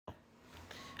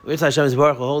Hashem is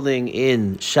holding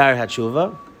in Shar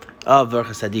HaTshuva of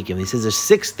Orchos Tzaddikim. He says there's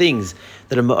 6 things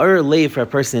that are ma'or lei for a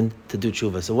person to do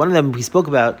tshuva. So one of them we spoke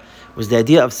about was the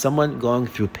idea of someone going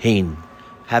through pain,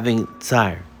 having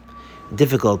tsar,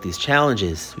 difficulties,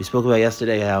 challenges. We spoke about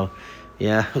yesterday how,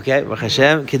 Baruch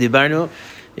Hashem, Kedibarnu,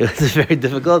 it was very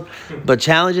difficult, but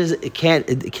challenges, it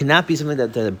cannot be something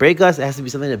that break us, it has to be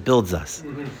something that builds us.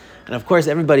 Mm-hmm. And of course,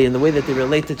 everybody, in the way that they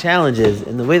relate to challenges,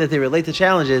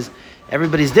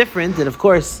 everybody's different, and of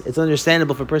course, it's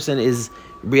understandable if a person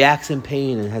reacts in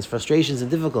pain and has frustrations and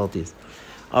difficulties.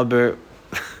 But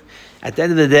at the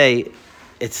end of the day,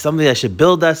 it's something that should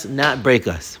build us, not break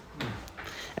us.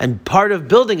 And part of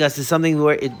building us is something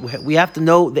where we have to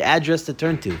know the address to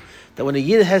turn to. That when a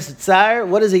Yid has tzar,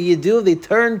 what does a Yid do? They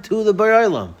turn to the Borei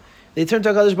Olam. They turn to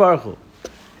HaKadosh Baruch Hu.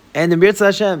 And the Mirza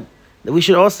Hashem, that we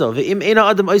should also, when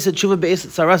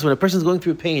a person is going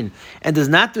through pain and does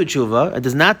not do tshuva, and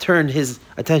does not turn his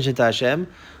attention to Hashem,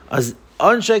 as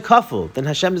anshay kaful, then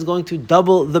Hashem is going to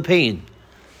double the pain.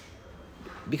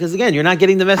 Because again, you're not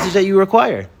getting the message that you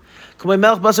require.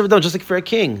 Just like for a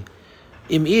king.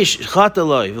 If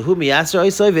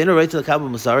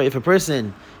a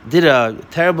person did a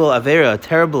terrible avera, a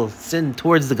terrible sin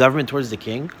towards the government, towards the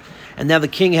king, and now the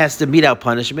king has to mete out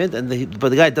punishment, but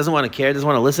the guy doesn't want to care, doesn't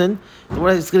want to listen, then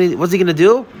what's he going to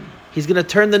do? He's going to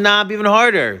turn the knob even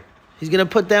harder. He's going to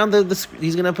put down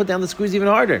the screws even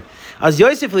harder. As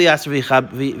Yosef it's going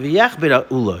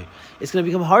to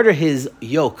become harder, his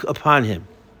yoke upon him.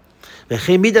 So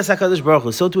too with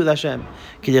Hashem.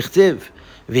 If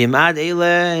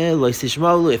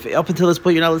up until this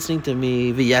point you're not listening to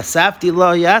me,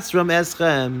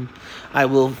 I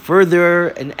will further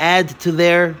and add to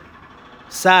their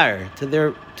sar,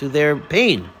 to their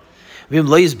pain.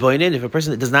 If a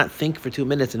person does not think for 2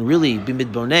 minutes and really be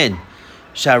midbonen,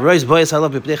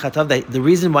 the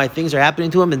reason why things are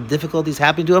happening to him and difficulties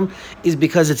happening to him is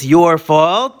because it's your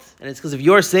fault and it's because of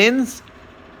your sins.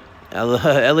 It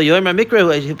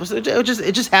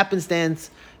just happenstance.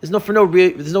 There's no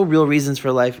real reasons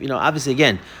for life. Obviously,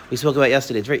 again, we spoke about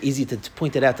yesterday. It's very easy to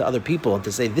point it out to other people and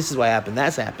to say this is why happened,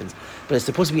 that happens. But it's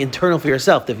supposed to be internal for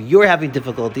yourself. If you're having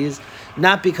difficulties,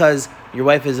 not because your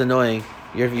wife is annoying,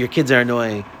 your kids are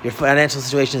annoying, your financial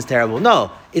situation is terrible. No,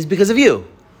 it's because of you.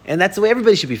 And that's the way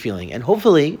everybody should be feeling. And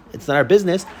hopefully, it's not our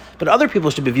business, but other people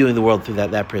should be viewing the world through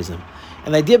that prism.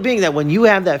 And the idea being that when you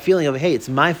have that feeling of, hey, it's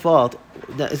my fault,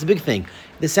 it's a big thing.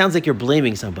 This sounds like you're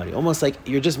blaming somebody, almost like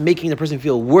you're just making the person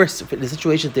feel worse in a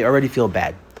situation that they already feel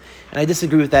bad. And I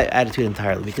disagree with that attitude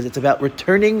entirely, because it's about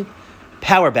returning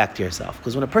power back to yourself.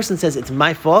 Because when a person says it's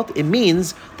my fault, it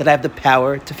means that I have the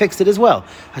power to fix it as well.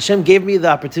 Hashem gave me the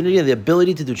opportunity and the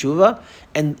ability to do tshuva,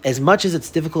 and as much as it's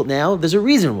difficult now, there's a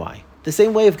reason why. The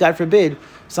same way, if God forbid,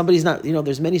 somebody's not,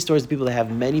 there's many stories of people that have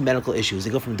many medical issues.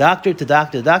 They go from doctor to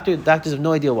doctor to doctor. Doctors have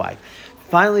no idea why.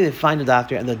 Finally, they find a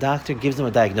doctor, and the doctor gives them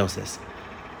a diagnosis.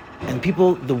 And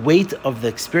people, the weight of the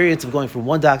experience of going from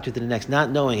one doctor to the next,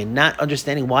 not knowing and not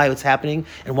understanding why it's happening,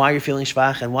 and why you're feeling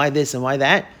shvach, and why this and why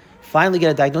that, finally get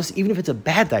a diagnosis, even if it's a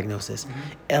bad diagnosis. Mm-hmm.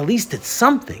 At least it's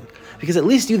something. Because at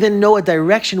least you then know a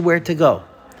direction where to go.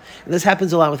 And this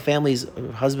happens a lot with families,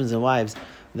 husbands and wives,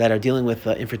 that are dealing with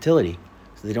infertility.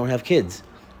 So they don't have kids.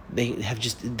 They have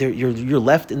you're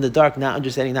left in the dark, not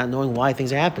understanding, not knowing why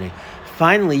things are happening.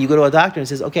 Finally, you go to a doctor and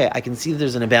says, okay, I can see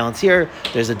there's an imbalance here,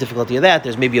 there's a difficulty of that,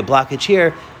 there's maybe a blockage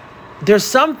here. There's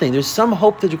some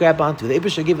hope to grab onto. The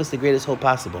Eibusher gave us the greatest hope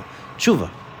possible. Tshuva.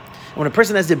 And when a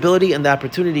person has the ability and the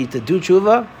opportunity to do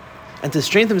tshuva, and to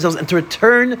strengthen themselves, and to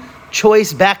return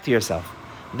choice back to yourself,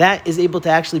 that is able to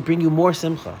actually bring you more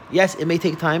simcha. Yes, it may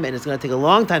take time, and it's going to take a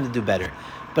long time to do better,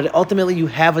 but ultimately you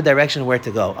have a direction where to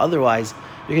go. Otherwise,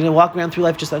 you're going to walk around through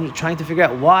life just trying to figure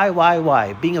out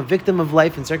why, being a victim of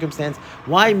life and circumstance.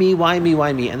 Why me?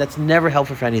 And that's never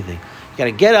helpful for anything. You got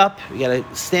to get up, you got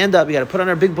to stand up, you got to put on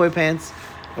our big boy pants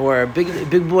or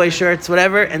big boy shirts,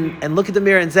 whatever, and look at the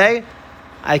mirror and say,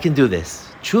 I can do this.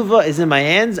 Tshuva is in my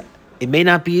hands. I may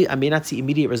not see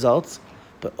immediate results,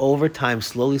 but over time,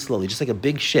 slowly, just like a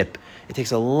big ship, it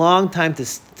takes a long time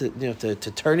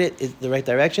to turn it in the right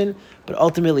direction, but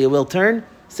ultimately it will turn.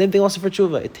 Same thing also for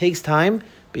tshuva. It takes time,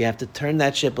 but you have to turn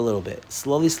that ship a little bit,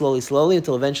 slowly,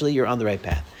 until eventually you're on the right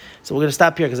path. So we're going to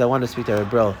stop here because I want to speak to our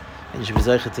bro, and you should be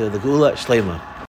zeicha to the Geula Shleima.